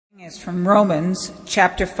is from Romans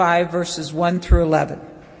chapter 5, verses 1 through 11.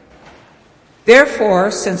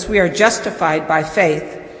 Therefore, since we are justified by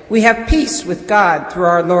faith, we have peace with God through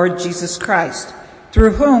our Lord Jesus Christ,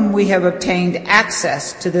 through whom we have obtained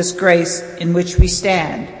access to this grace in which we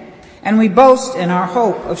stand, and we boast in our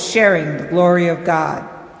hope of sharing the glory of God.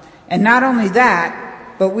 And not only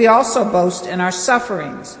that, but we also boast in our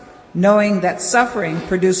sufferings, knowing that suffering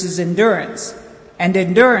produces endurance, and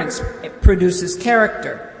endurance produces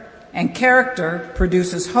character, and character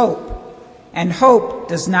produces hope, and hope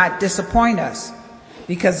does not disappoint us,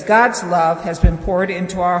 because God's love has been poured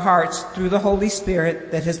into our hearts through the Holy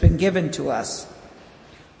Spirit that has been given to us.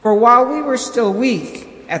 For while we were still weak,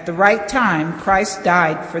 at the right time Christ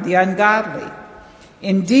died for the ungodly.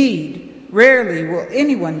 Indeed, rarely will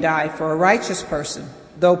anyone die for a righteous person,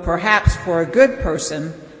 though perhaps for a good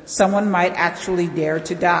person someone might actually dare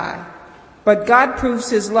to die. But God proves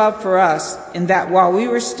his love for us in that while we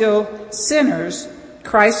were still sinners,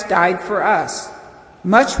 Christ died for us.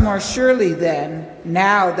 Much more surely then,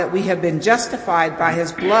 now that we have been justified by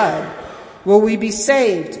his blood, will we be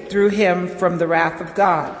saved through him from the wrath of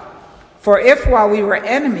God. For if while we were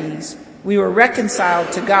enemies, we were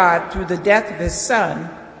reconciled to God through the death of his Son,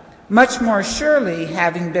 much more surely,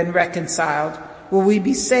 having been reconciled, will we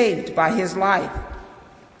be saved by his life.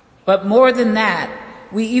 But more than that,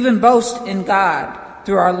 we even boast in God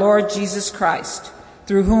through our Lord Jesus Christ,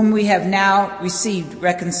 through whom we have now received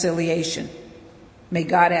reconciliation. May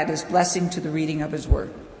God add his blessing to the reading of his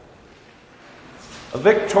word. A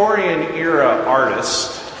Victorian-era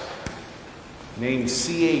artist named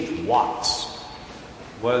C.H. Watts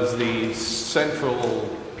was the central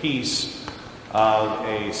piece of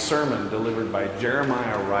a sermon delivered by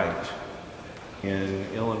Jeremiah Wright in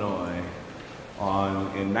Illinois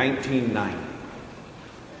in 1990.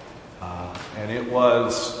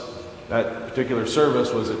 That particular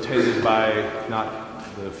service was attended by not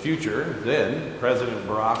the future, then, President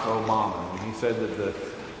Barack Obama. And he said that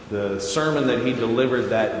the sermon that he delivered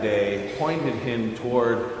that day pointed him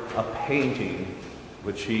toward a painting,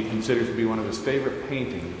 which he considers to be one of his favorite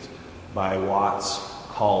paintings by Watts,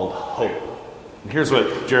 called Hope. And here's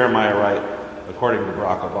what Jeremiah Wright, according to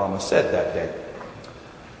Barack Obama, said that day.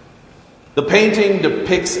 The painting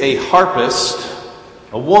depicts a harpist,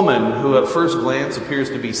 a woman who at first glance appears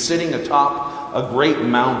to be sitting atop a great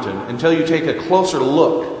mountain, until you take a closer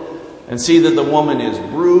look and see that the woman is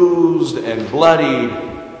bruised and bloodied,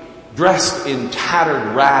 dressed in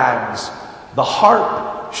tattered rags, the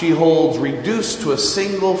harp she holds reduced to a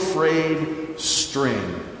single frayed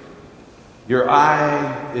string. Your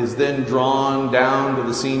eye is then drawn down to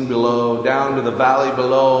the scene below, down to the valley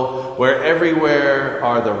below, where everywhere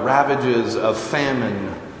are the ravages of famine,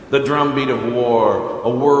 the drumbeat of war, a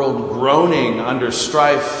world groaning under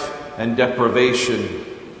strife and deprivation.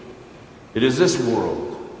 It is this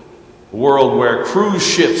world, a world where cruise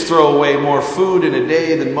ships throw away more food in a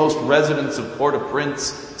day than most residents of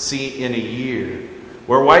Port-au-Prince see in a year,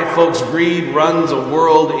 where white folks' greed runs a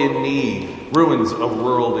world in need, ruins a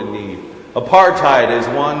world in need. Apartheid is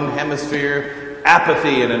one hemisphere,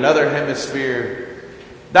 apathy in another hemisphere.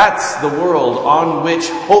 That's the world on which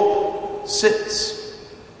hope sits.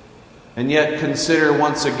 And yet consider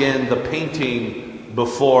once again the painting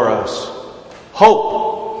before us.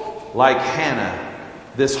 Hope, like Hannah,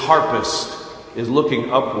 this harpist is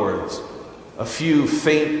looking upwards, a few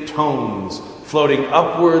faint tones floating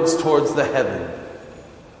upwards towards the heaven.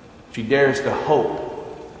 She dares to hope.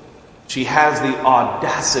 She has the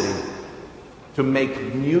audacity to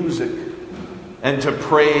make music and to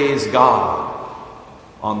praise God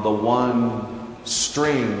on the one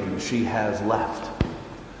string she has left.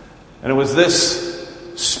 And it was this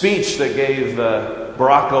speech that gave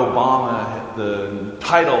Barack Obama the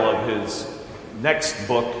title of his next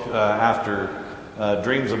book after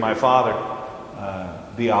Dreams of My Father,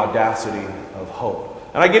 The Audacity of Hope.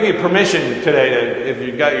 And I give you permission today, if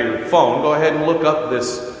you've got your phone, go ahead and look up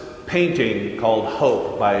this painting called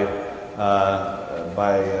Hope by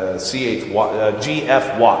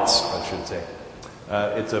G.F. Watts, I should say.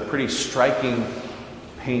 It's a pretty striking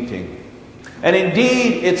painting. And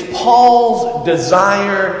indeed, it's Paul's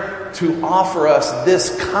desire to offer us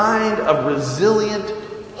this kind of resilient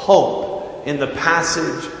hope in the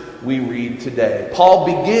passage we read today. Paul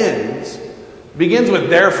begins with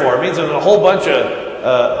therefore. It means that a whole bunch of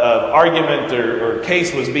argument or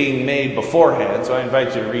case was being made beforehand. So I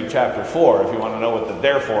invite you to read chapter 4 if you want to know what the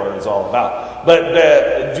therefore is all about.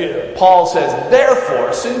 But Paul says,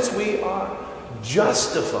 therefore, since we are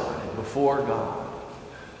justified before God.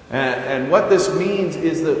 And what this means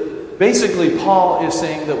is that basically Paul is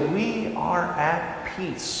saying that we are at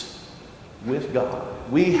peace with God.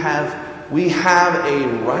 We have a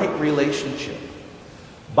right relationship.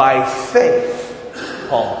 By faith,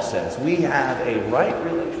 Paul says, we have a right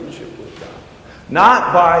relationship with God.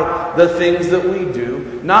 Not by the things that we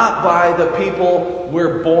do, not by the people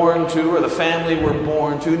we're born to or the family we're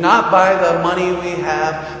born to, not by the money we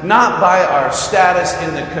have, not by our status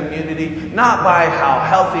in the community, not by how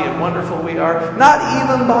healthy and wonderful we are, not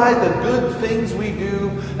even by the good things we do,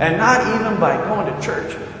 and not even by going to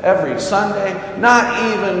church every Sunday,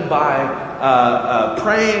 not even by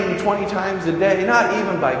praying 20 times a day, not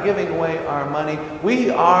even by giving away our money. We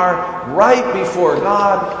are right before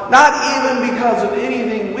God, not even because of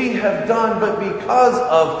anything we have done, but because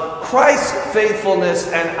of Christ's faithfulness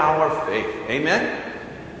and our faith. Amen?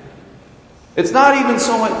 It's not even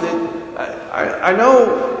so much that... I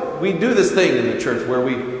know we do this thing in the church where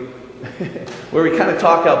we where we kind of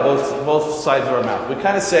talk out both sides of our mouth. We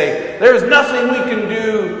kind of say, there's nothing we can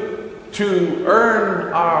do to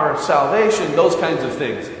earn our salvation, those kinds of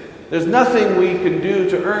things. There's nothing we can do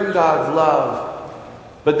to earn God's love.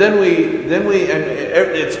 But then we and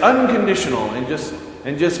it's unconditional and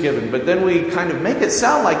just given. But then we kind of make it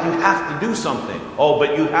sound like you have to do something. Oh,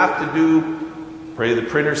 but you have to pray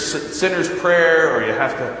the sinner's prayer, or you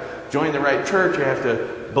have to join the right church, you have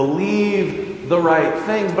to believe the right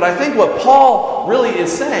things. But I think what Paul really is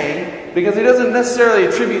saying, because he doesn't necessarily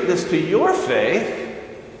attribute this to your faith,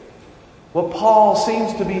 what Paul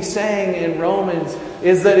seems to be saying in Romans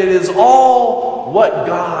is that it is all what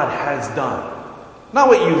God has done. Not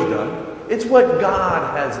what you've done. It's what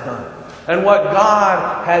God has done. And what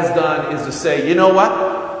God has done is to say, you know what?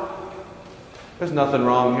 There's nothing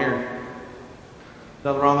wrong here.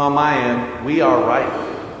 Nothing wrong on my end. We are right.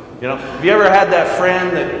 You know, have you ever had that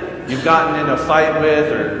friend that you've gotten in a fight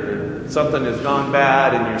with, or something has gone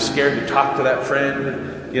bad and you're scared to talk to that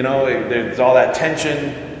friend? You know, there's all that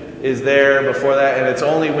tension is there before that, and it's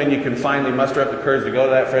only when you can finally muster up the courage to go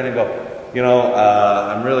to that friend and go, you know,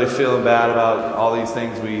 I'm really feeling bad about all these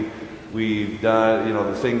things we've done, you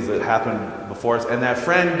know, the things that happened before us. And that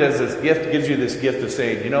friend gives you this gift of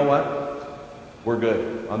saying, you know what? We're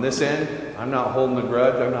good. On this end, I'm not holding a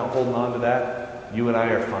grudge. I'm not holding on to that. You and I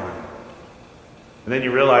are fine. And then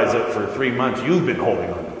you realize that for 3 months you've been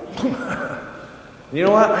holding on to it. You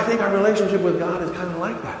know what? I think our relationship with God is kind of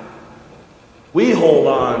like that. We hold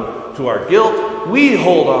on to our guilt. We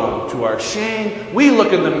hold on to our shame. We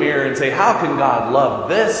look in the mirror and say, how can God love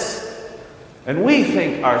this? And we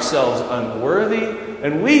think ourselves unworthy.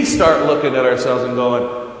 And we start looking at ourselves and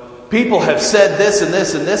going, people have said this and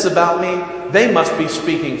this and this about me. They must be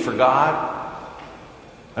speaking for God.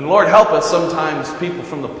 And Lord help us, sometimes people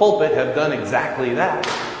from the pulpit have done exactly that.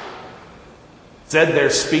 Said they're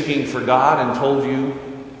speaking for God and told you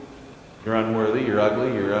you're unworthy, you're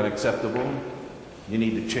ugly, you're unacceptable. You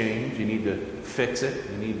need to change. You need to fix it.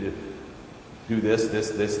 You need to do this,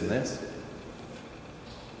 and this.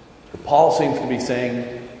 But Paul seems to be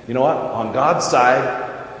saying, you know what? On God's side,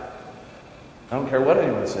 I don't care what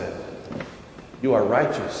anyone says. You are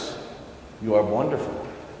righteous. You are wonderful.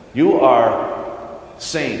 You are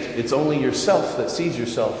saint. It's only yourself that sees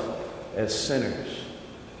yourself as sinners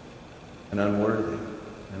and unworthy.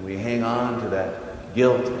 And we hang on to that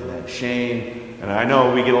guilt and that shame. And I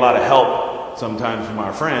know we get a lot of help sometimes from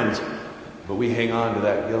our friends, but we hang on to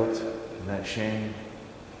that guilt and that shame.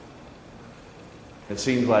 It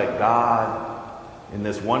seems like God, in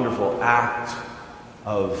this wonderful act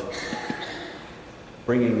of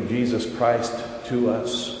bringing Jesus Christ to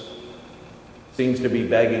us, seems to be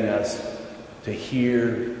begging us to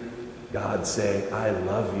hear God say, I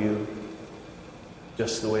love you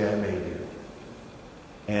just the way I made you.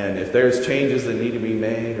 And if there's changes that need to be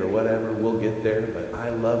made or whatever, we'll get there, but I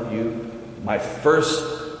love you. My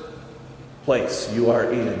first place you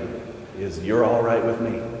are in is you're all right with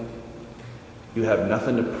me. You have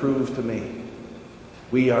nothing to prove to me.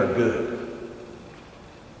 We are good.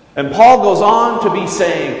 And Paul goes on to be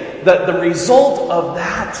saying that the result of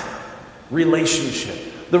that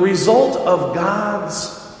relationship, the result of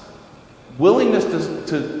God's willingness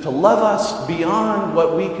to love us beyond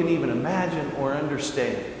what we can even imagine or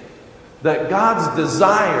understand, that God's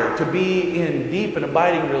desire to be in deep and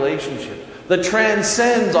abiding relationship that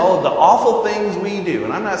transcends all of the awful things we do.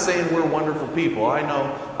 And I'm not saying we're wonderful people. I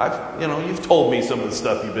know, you've told me some of the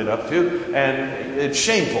stuff you've been up to, and it's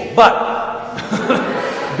shameful. But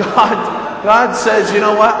God says, you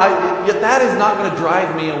know what? That is not going to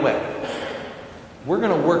drive me away. We're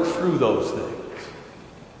going to work through those things.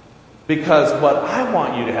 Because what I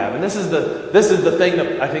want you to have, and this is the thing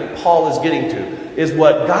that I think Paul is getting to, is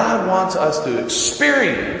what God wants us to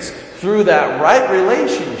experience through that right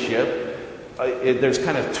relationship. There's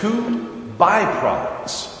kind of two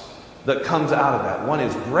byproducts that comes out of that. One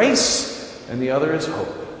is grace, and the other is hope.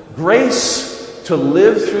 Grace to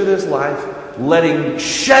live through this life,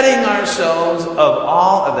 shedding ourselves of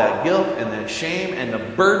all of that guilt and that shame and the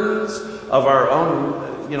burdens of our own,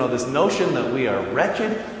 this notion that we are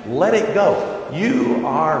wretched. Let it go.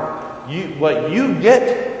 What you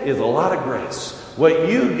get is a lot of grace. What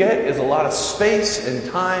you get is a lot of space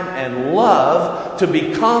and time and love to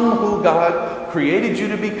become who God created you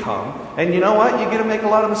to become. And you know what? You get to make a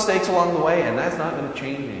lot of mistakes along the way, and that's not going to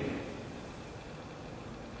change anything.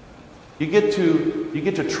 You get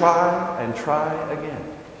to try and try again.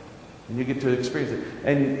 And you get to experience it.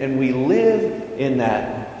 And we live in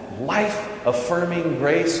that life-affirming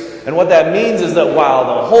grace. And what that means is that while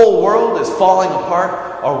the whole world is falling apart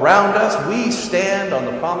around us, we stand on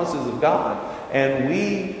the promises of God. And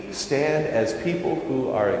we stand as people who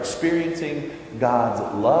are experiencing God's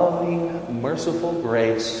loving, merciful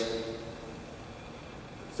grace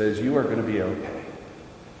that says you are going to be okay.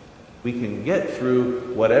 We can get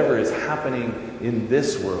through whatever is happening in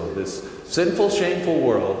this world, this sinful, shameful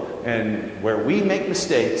world, and where we make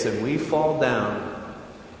mistakes and we fall down.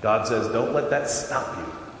 God says, don't let that stop you.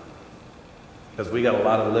 Because we got a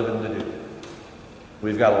lot of living to do.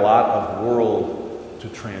 We've got a lot of world to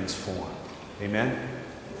transform. Amen?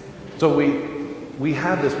 So we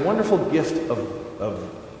have this wonderful gift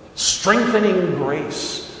of strengthening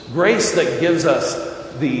grace. Grace that gives us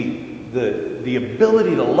the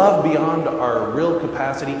ability to love beyond our real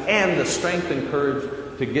capacity and the strength and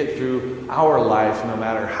courage to get through our life no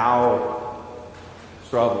matter how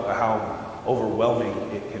overwhelming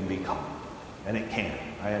it can become. And it can.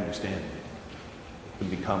 I understand. It can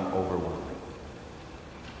become overwhelming.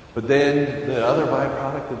 But then the other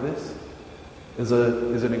byproduct of this is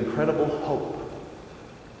an incredible hope.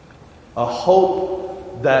 A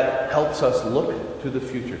hope that helps us look to the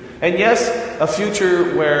future. And yes, a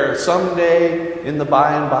future where someday in the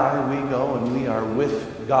by and by we go and we are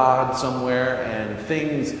with God somewhere and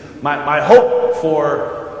things. My hope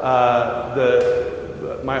for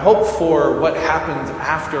what happens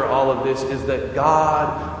after all of this is that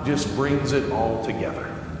God just brings it all together.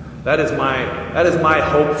 That is my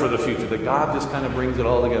hope for the future, that God just kind of brings it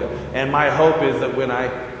all together. And my hope is that when I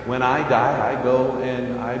die, I go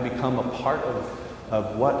and I become a part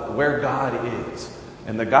of where God is.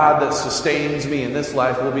 And the God that sustains me in this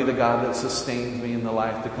life will be the God that sustains me in the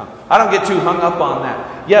life to come. I don't get too hung up on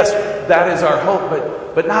that. Yes, that is our hope,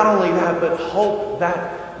 but not only that, but hope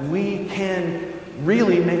that we can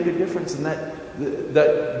really make a difference and that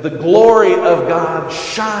the glory of God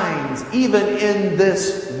shines even in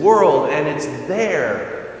this world, and it's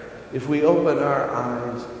there if we open our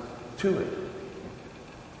eyes to it.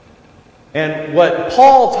 And what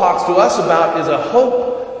Paul talks to us about is a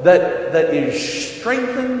hope that is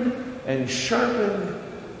strengthened and sharpened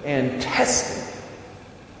and tested.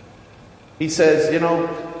 He says,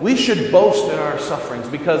 we should boast in our sufferings,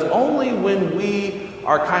 because only when we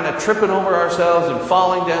are kind of tripping over ourselves and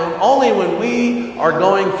falling down, only when we are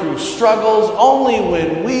going through struggles, only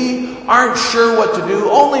when we aren't sure what to do,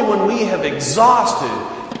 only when we have exhausted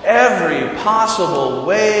every possible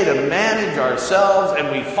way to manage ourselves, and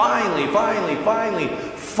we finally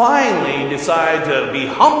decide to be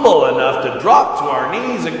humble enough to drop to our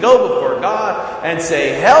knees and go before God and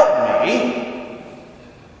say, help me,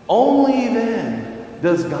 only then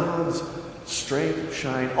does God's strength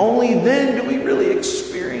shine. Only then do we really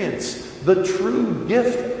experience the true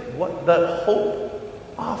gift, what that hope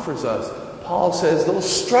offers us. Paul says those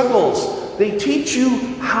struggles, they teach you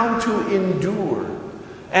how to endure.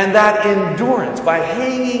 And that endurance, by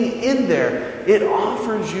hanging in there, it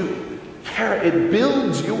offers you, it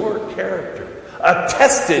builds your character. A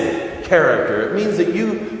tested character. It means that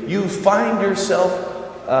you find yourself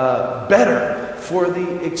better for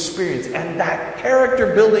the experience. And that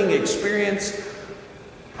character-building experience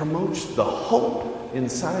promotes the hope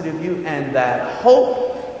inside of you. And that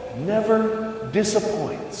hope never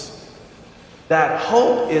disappoints. That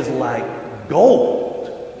hope is like gold.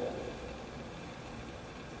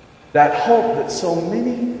 That hope that so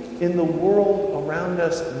many in the world around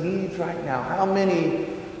us needs right now. How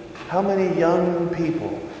many young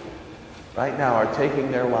people right now are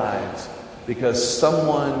taking their lives because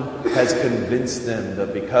someone has convinced them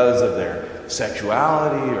that because of their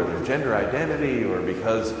sexuality or their gender identity or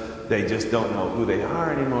because they just don't know who they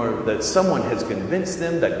are anymore, that someone has convinced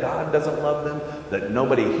them that God doesn't love them, that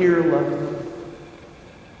nobody here loves them.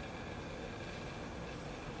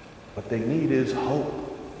 What they need is hope.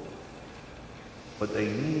 What they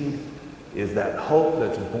need is that hope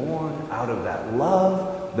that's born out of that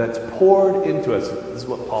love that's poured into us. This is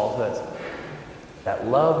what Paul says. That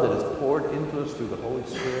love that is poured into us through the Holy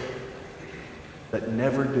Spirit that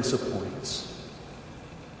never disappoints,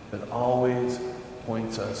 that always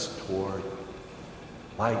points us toward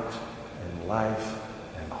light and life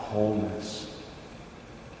and wholeness.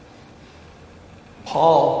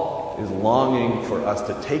 Paul is longing for us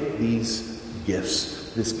to take these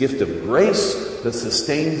gifts, this gift of grace that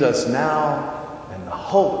sustains us now, and the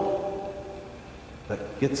hope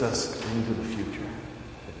that gets us into the future,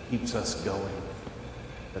 that keeps us going,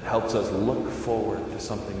 that helps us look forward to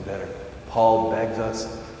something better. Paul begs us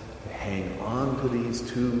to hang on to these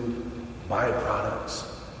two byproducts,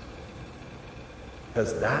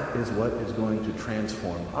 because that is what is going to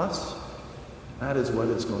transform us. That is what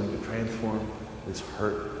is going to transform this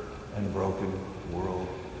hurt and broken world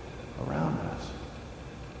around us.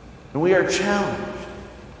 And we are challenged.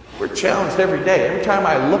 We're challenged every day. Every time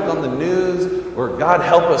I look on the news or God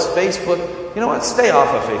help us Facebook, you know what? Stay off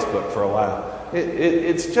of Facebook for a while.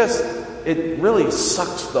 It really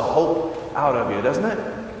sucks the hope out of you, doesn't it?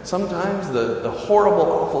 Sometimes the horrible,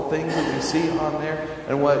 awful things that we see on there.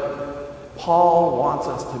 And what Paul wants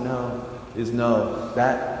us to know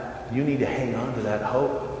that you need to hang on to that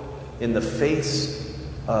hope in the face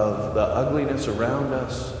of the ugliness around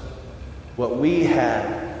us. What we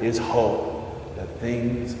have is hope that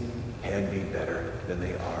things can be better than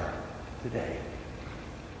they are today.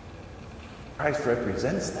 Christ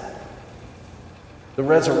represents that. The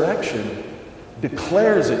resurrection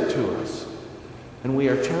declares it to us. And we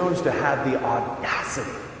are challenged to have the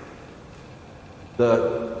audacity,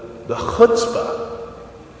 the chutzpah,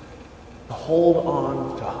 to hold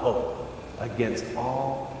on to hope against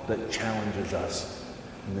all that challenges us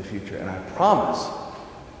in the future. And I promise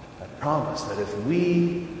that if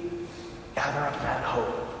we gather up that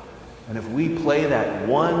hope, and if we play that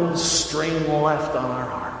one string left on our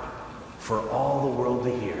harp for all the world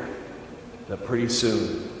to hear, that pretty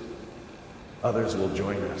soon others will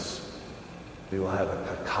join us. We will have a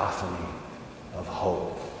cacophony of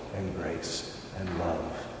hope and grace and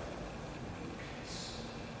love.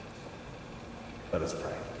 Let us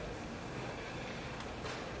pray.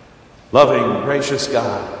 Loving, gracious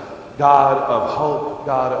God, God of hope,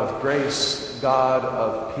 God of grace, God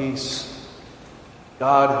of peace,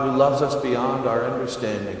 God who loves us beyond our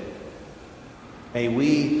understanding, may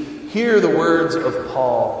we hear the words of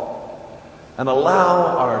Paul and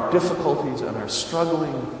allow our difficulties and our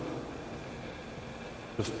struggling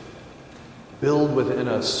to build within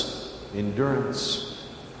us endurance.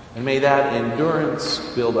 And may that endurance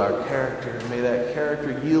build our character. And may that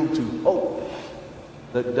character yield to hope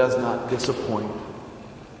that does not disappoint.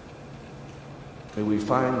 May we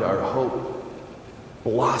find our hope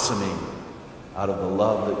blossoming out of the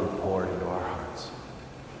love that we pour into our hearts.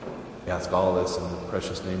 We ask all this in the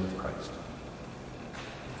precious name of Christ.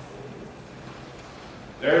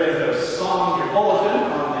 There is a song in your bulletin.